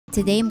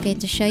Today I'm going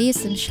to show you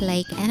some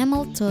Schleich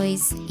animal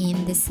toys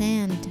in the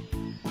sand.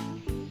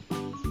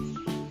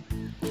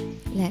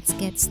 Let's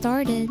get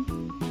started.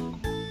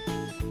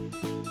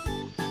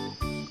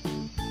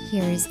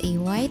 Here's a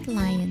white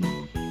lion.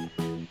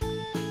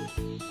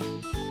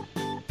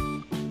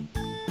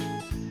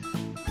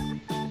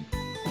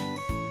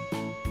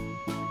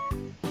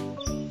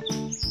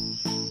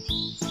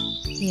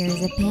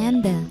 Here's a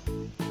panda.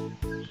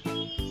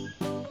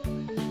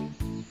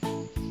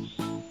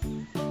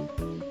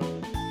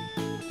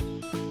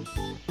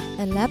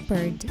 A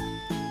leopard.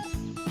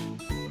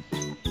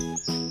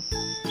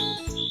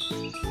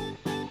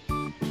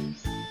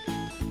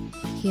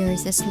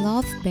 Here's a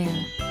sloth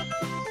bear.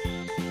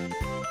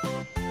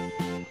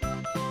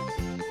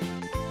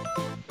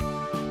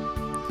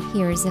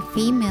 Here's a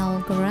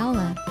female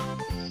gorilla.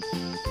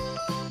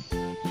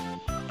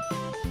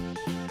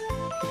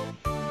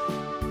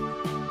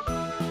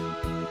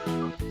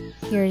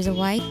 Here's a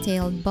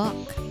white-tailed buck.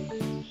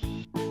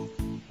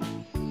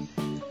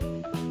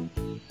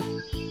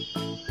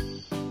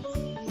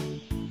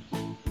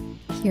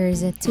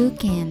 Here's a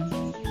toucan.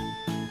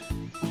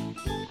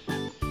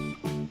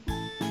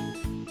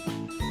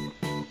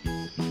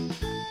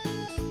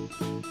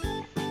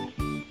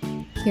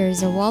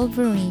 Here's a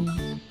wolverine.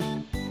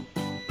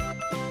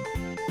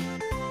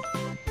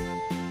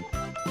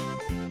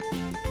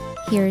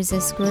 Here's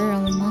a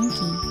squirrel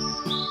monkey.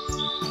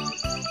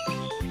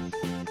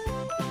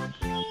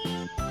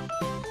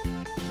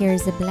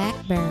 Here's a black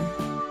bear.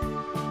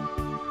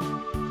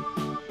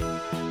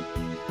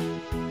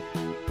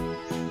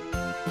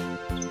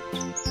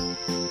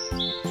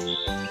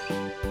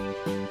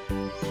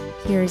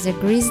 Here's a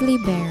grizzly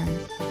bear.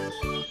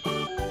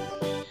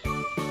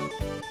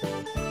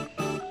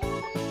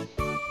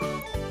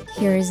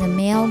 Here's a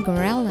male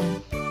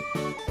gorilla.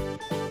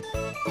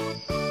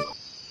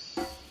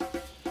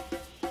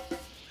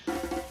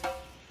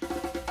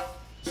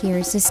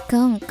 Here's a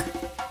skunk.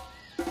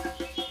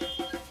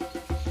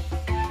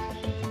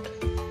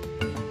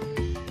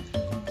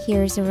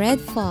 Here's a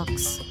red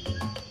fox.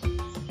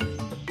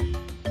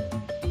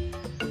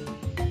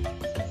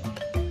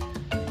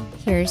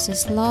 Here's a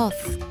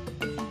sloth.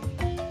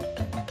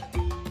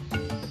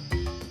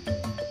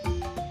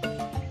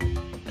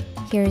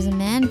 Here's a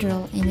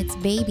mandrill and its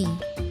baby.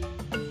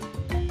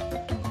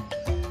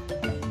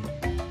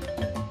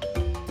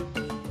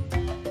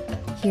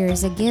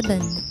 Here's a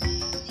gibbon.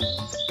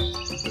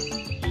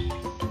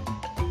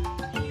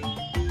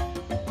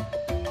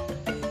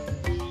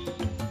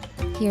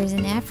 Here's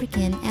an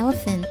African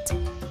elephant.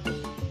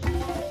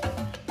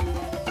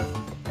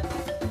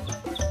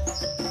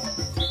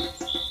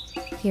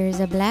 Here's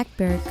a black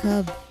bear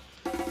cub.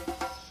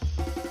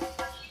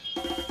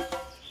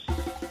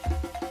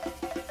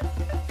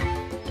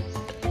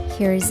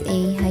 Here's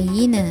a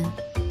hyena.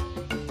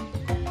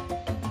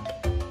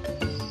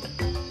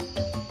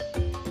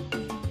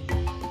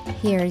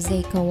 Here's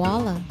a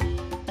koala.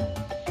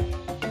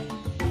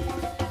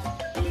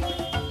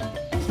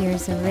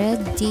 Here's a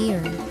red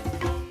deer.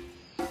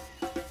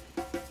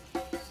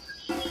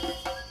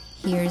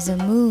 Here's a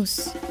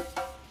moose.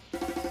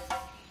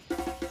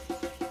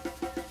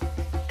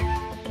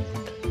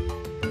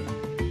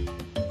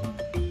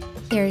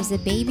 Here's a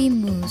baby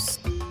moose.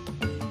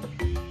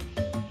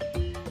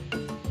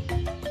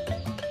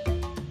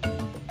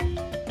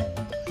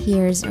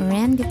 Here's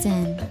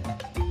orangutan.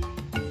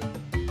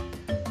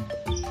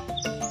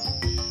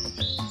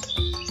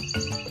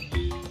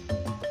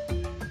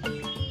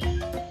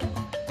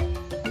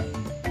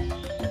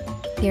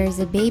 Here's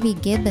a baby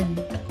gibbon.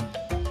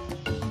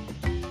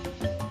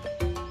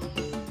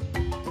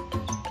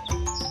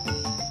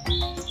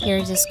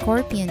 Here's a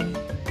scorpion.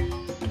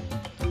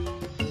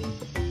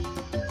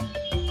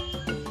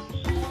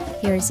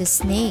 Here's a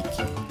snake.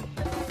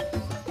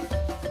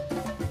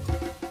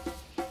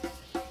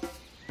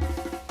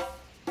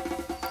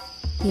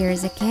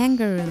 Here's a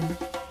kangaroo.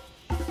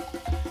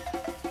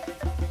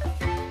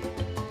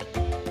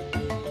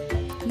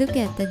 Look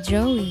at the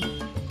joey.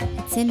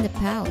 It's in the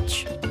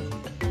pouch.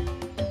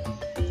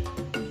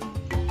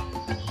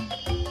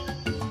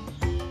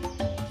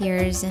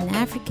 Here's an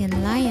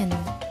African lion.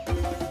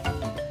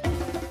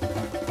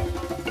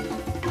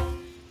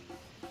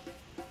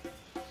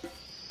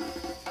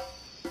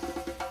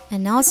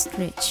 An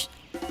ostrich.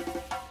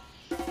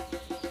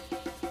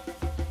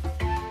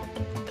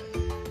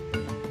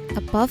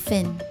 A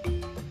puffin.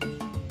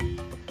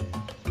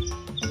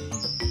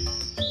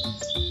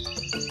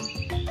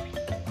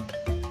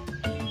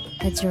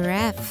 A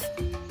giraffe.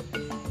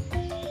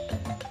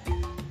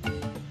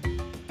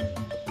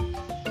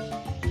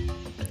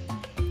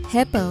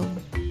 Hippo.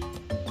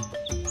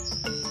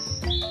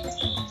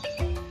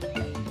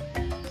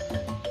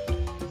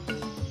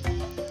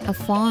 A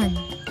fawn.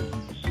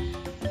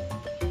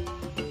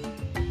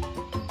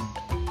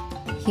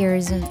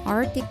 Here's an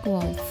Arctic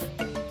wolf.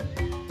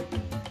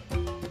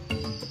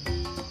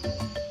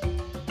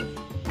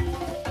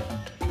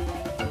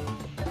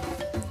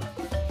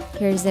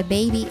 Here's a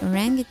baby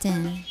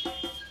orangutan.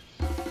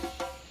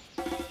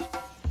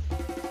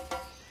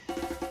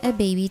 A a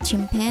baby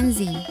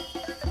chimpanzee.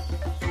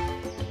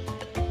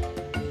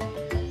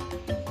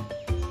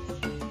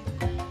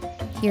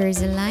 Here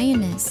is a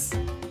lioness.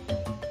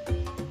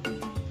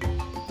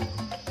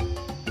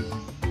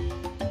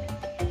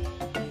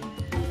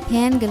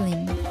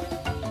 Pangolin.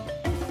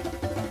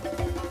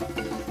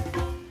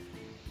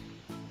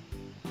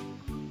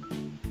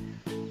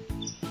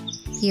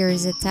 Here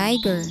is a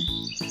tiger.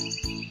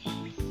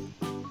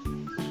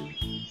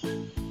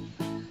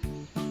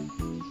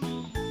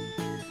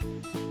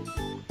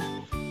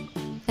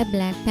 A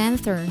black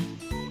panther.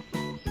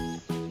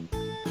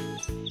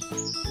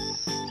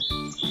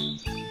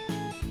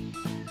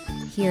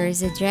 Here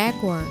is a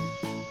jaguar.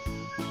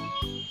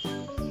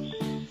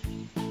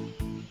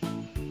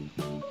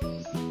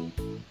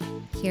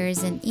 Here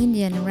is an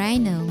Indian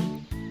rhino.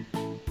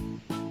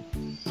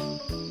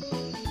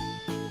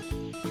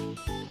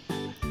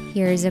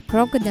 Here is a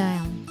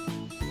crocodile.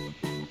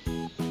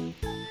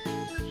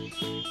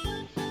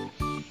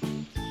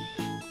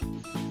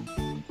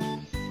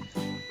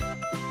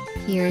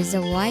 Here is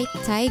a white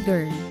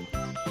tiger.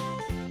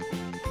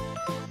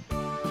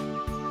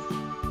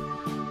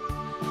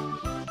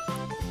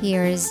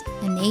 Here is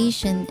an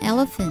Asian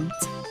elephant.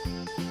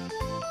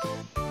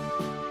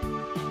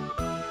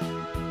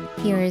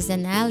 Here is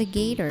an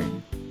alligator.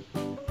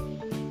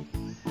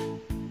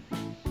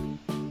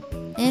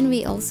 And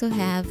we also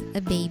have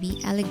a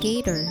baby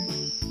alligator.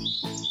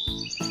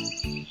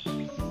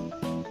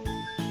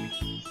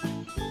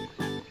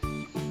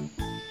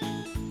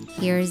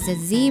 Here is a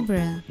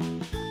zebra.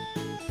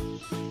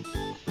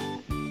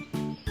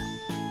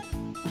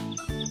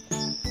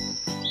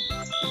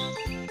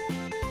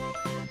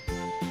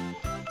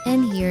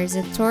 And here's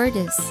a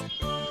tortoise.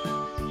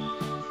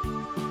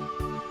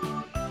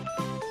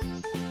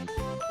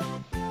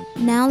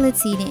 Now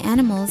let's see the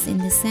animals in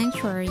the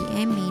sanctuary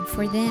I made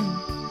for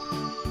them.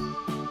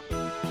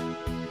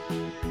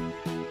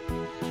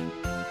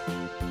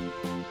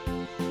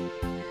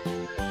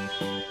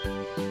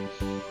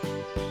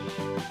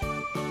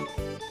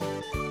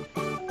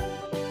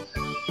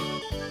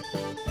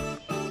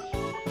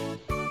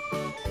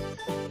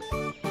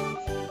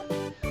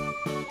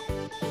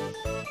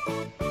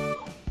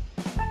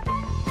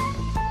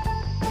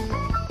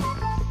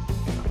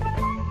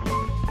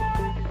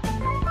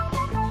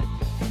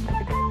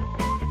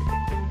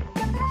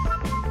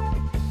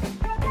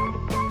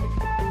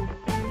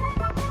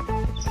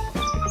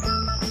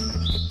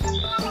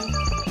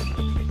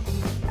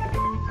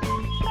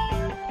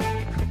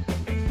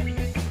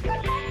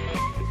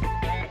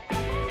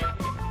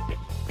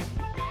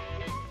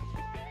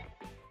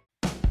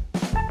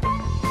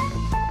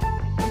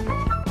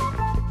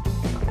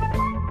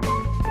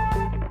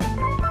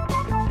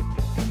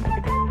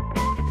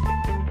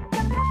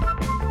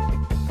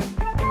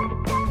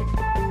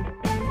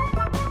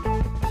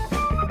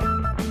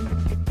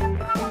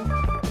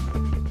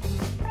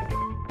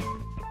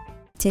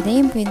 Today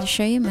I'm going to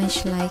show you my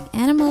Schleich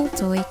animal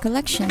toy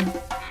collection.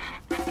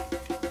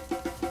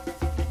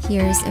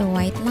 Here's a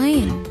white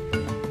lion.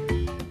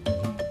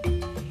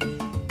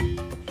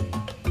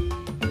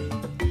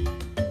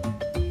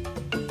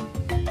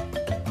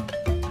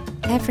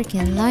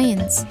 African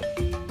lions.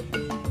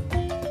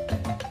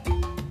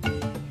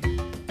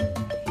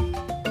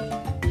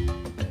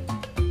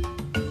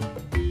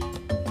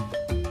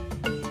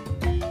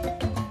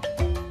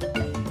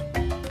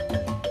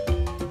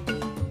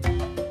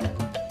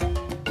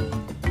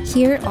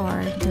 Here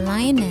are the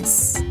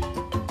lioness.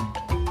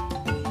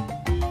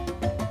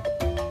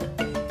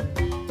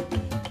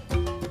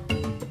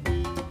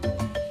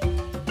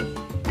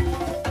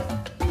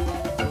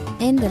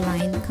 And the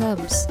lion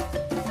cubs.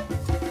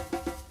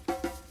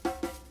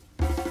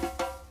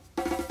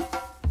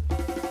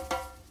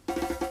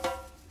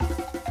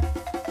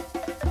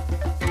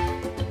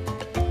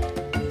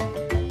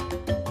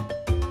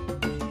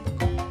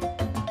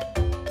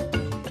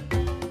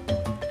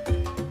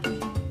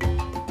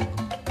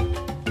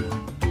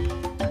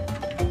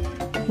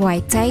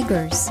 White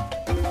tigers.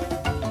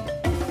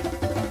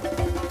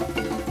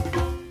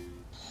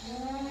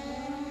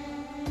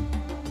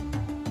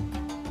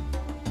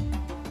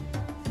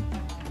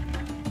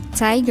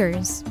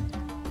 Tigers.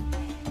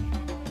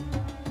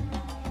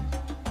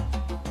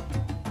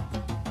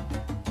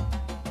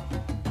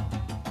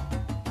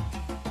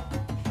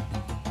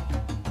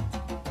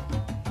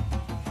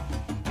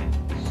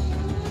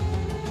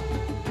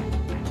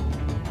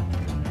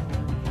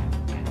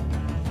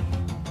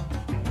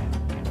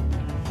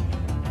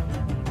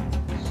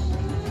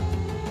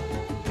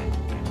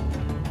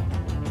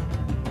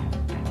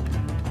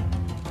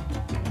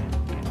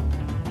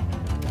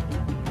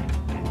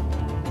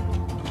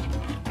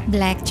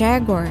 Black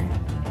jaguar.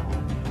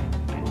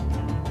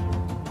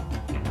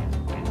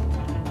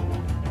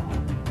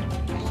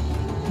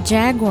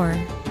 Jaguar.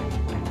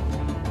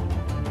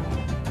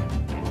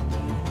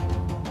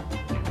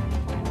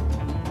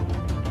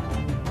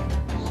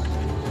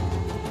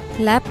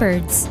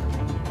 Leopards.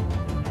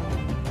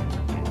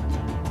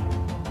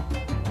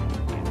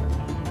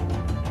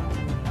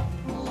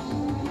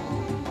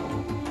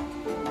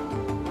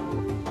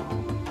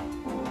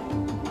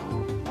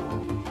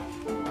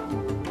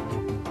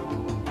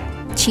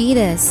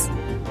 Cheetahs.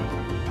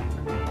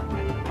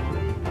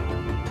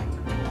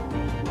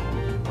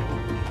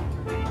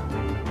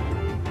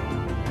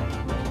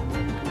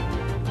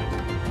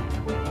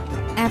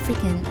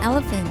 African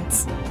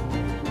elephants.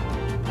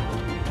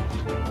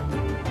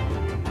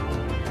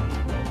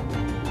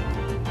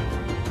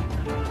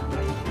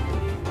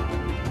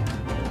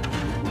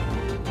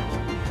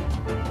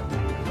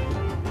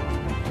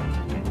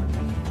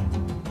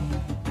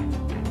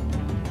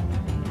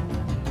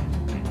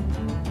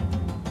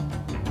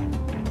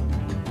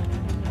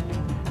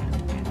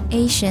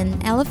 Asian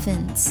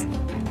elephants.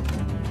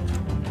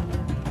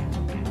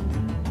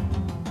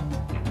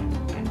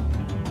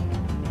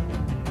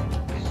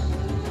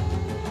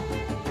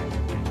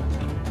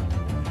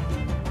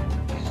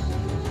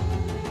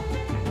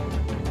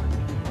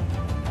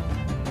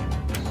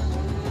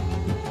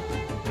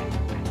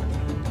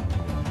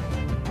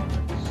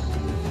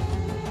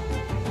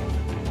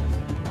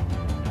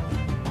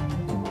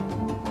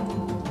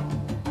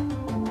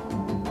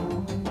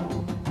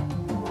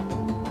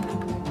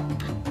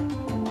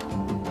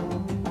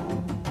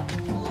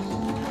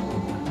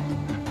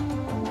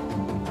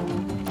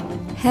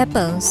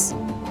 Hippos.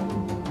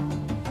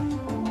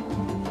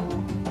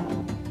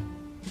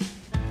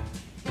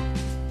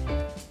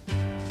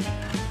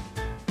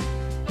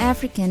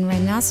 African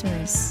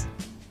rhinoceros.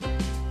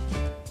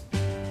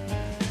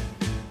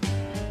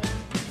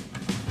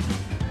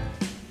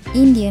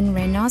 Indian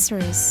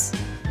rhinoceros.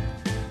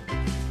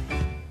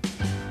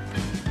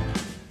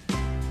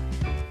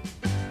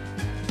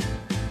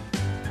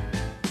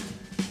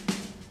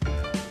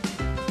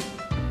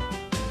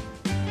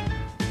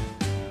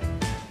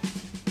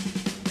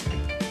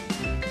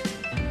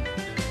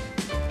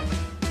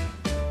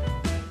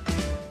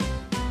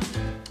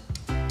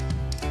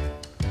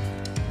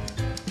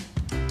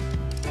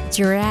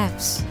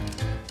 Giraffes.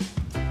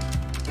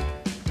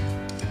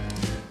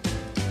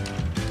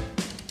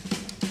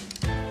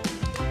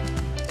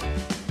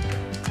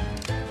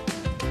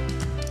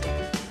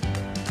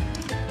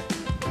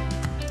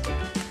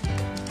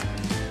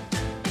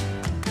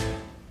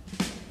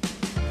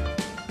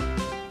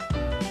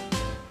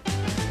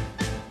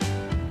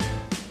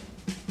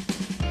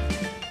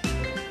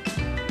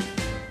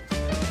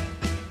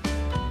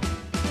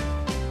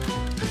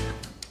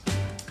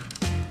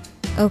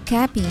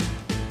 Okapi.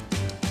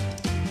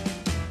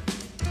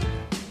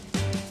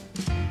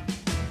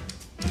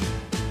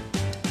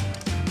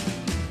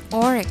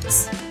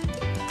 Oryx.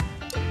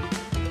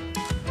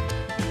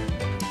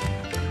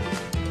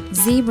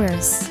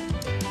 Zebras.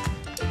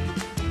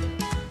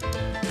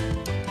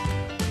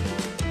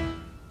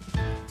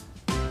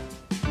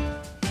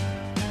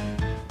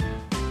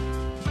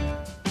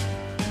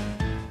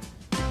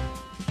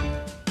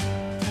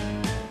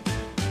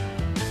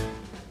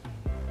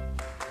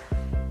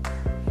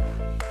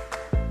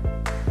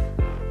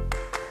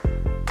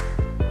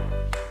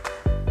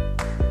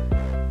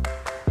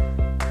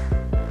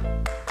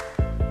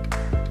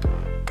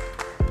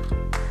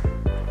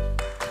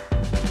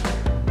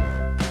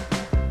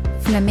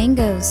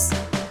 Flamingos.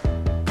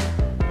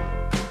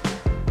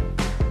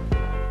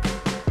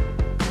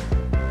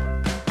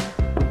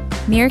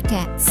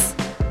 Meerkats.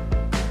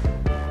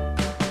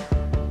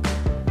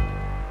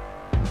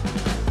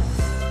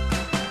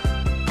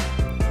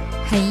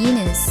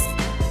 Hyenas.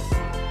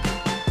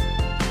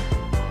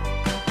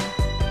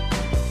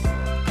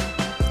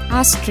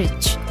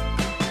 Ostrich.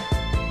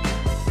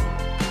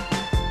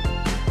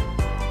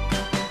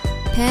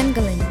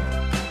 Pangolin.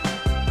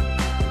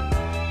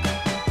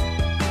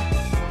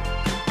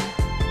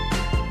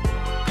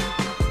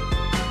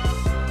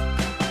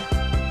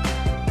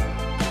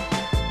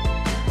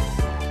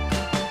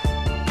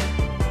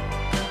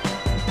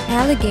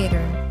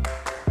 Alligator.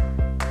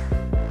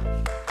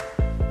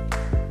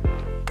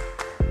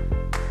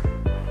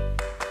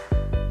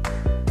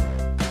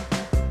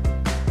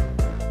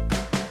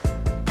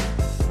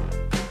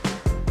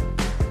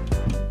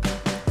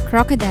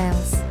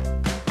 Crocodiles.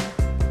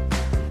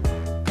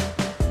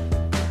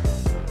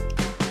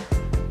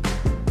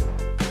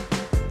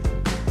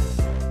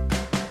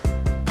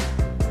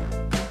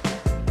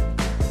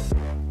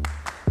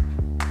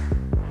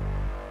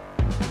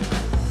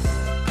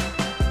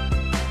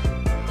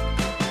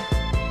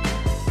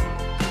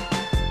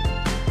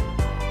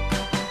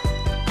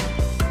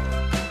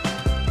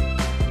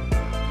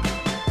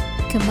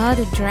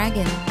 Komodo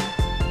dragon.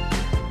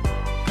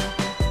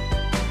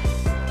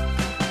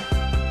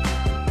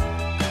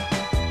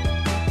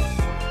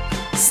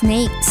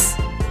 Snakes.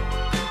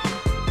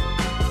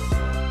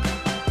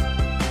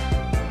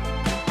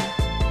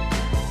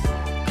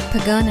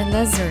 Pagona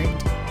lizard.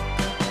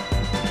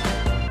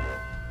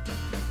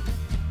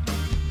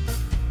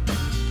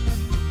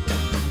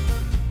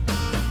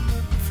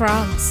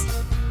 Frogs.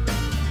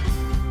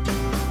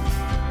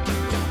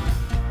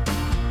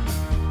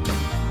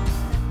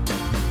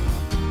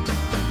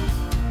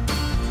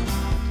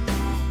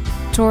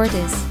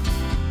 Tortoise.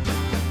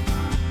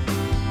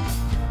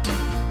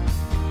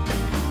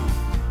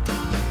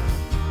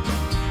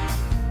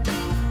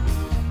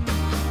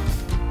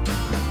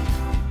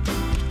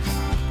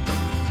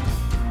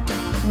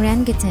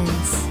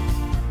 Orangutans,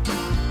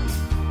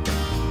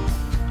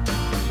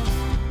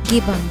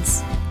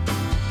 gibbons,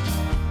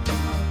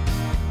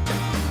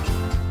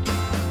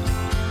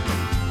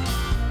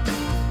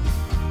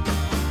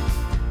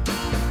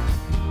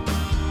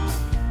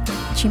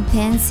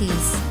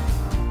 chimpanzees,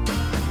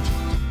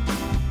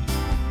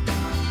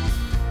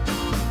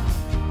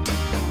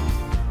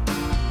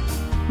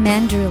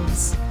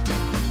 mandrills,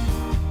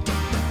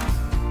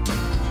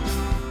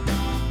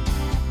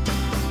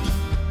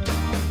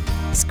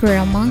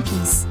 squirrel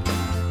monkeys,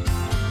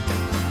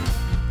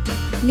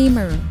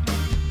 lemur,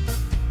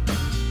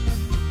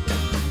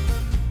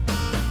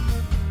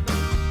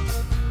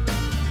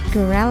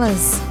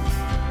 gorillas,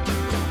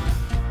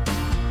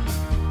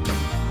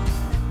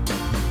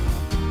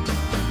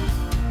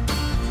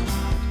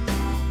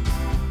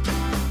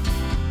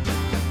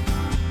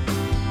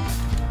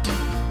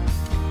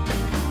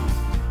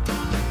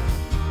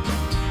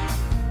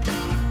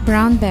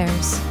 brown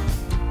bears,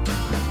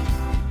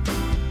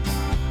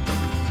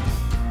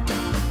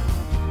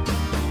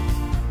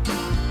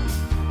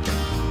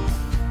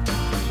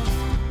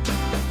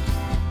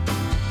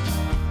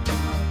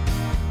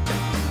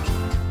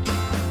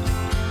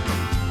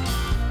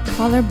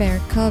 polar bear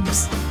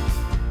cubs,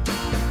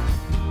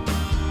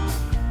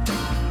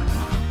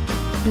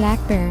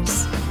 black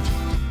bears,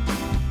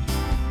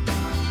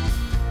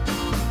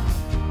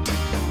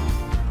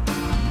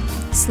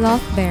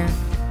 sloth bear,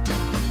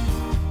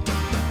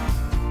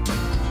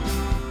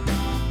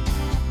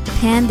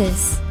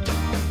 pandas,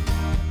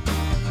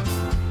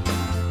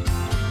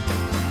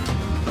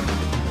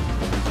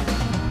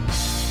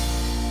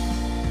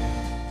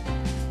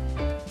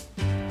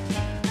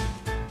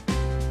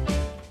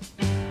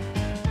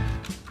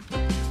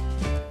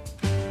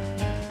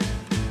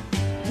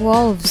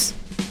 wolves,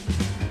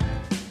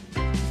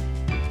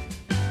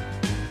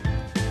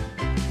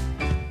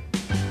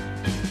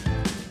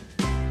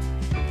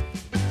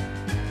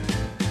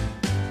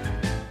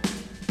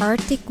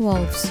 Arctic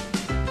wolves,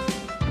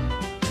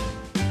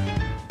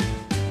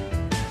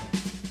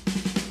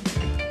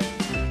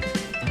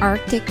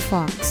 Arctic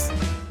fox,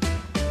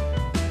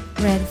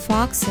 red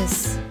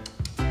foxes,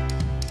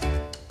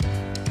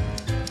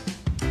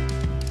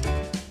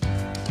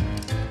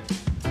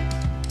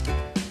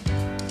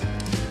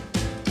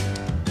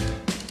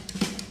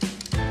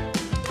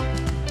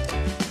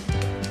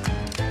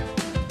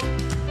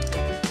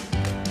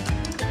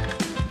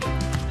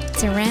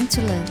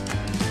 tarantula,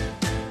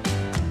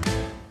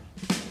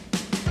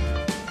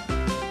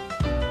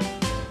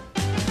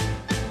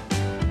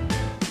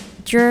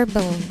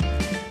 gerbil,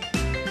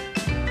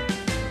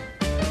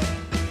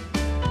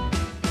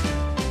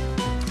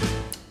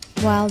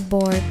 wild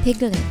boar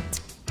piglet,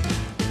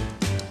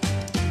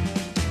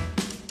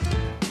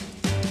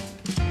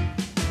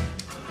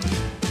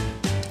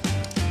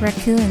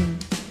 raccoon,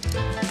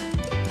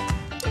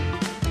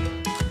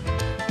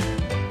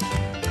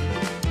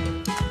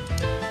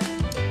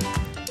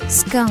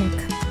 skunk,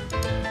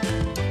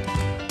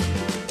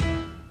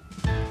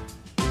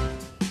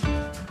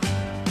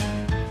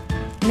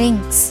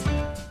 lynx,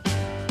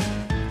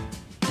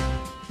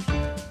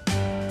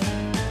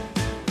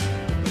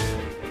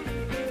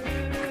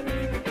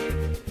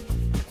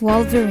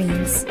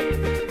 wolverines,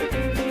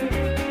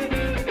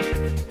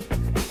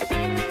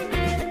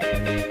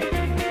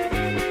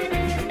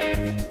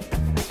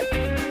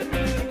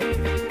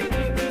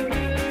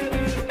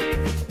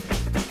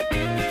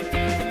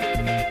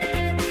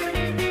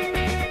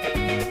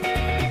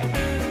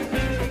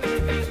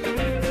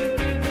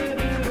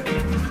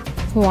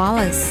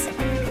 koalas,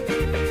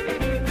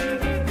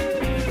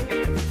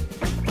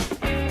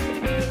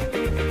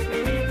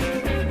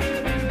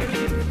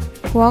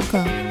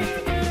 quokka,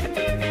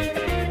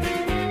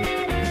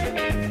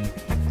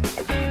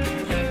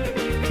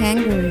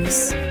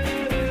 kangaroos,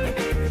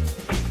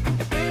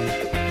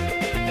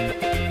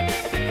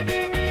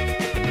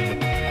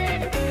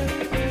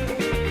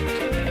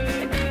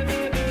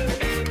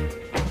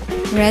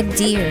 red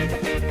deer,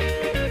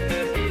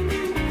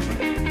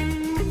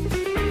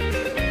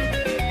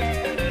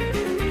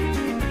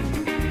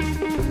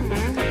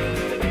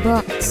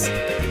 bucks,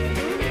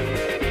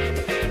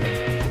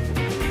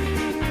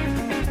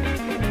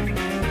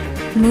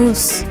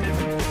 moose,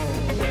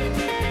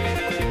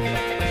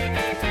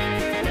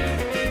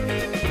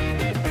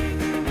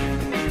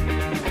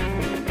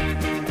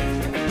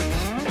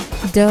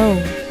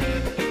 doe,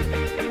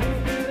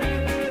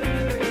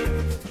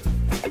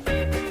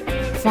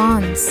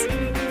 fawns,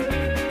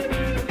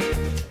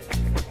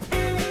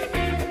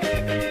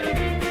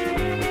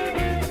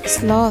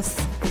 sloth,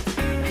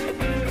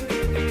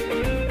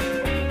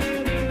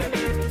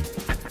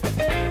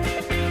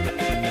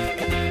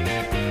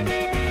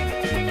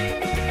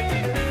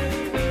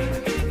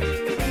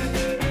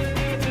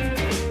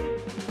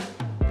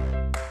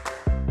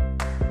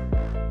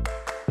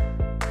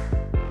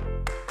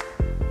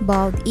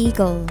 bald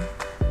eagle,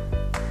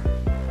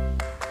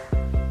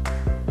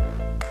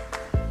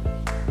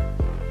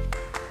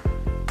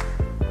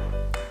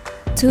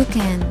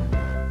 toucan,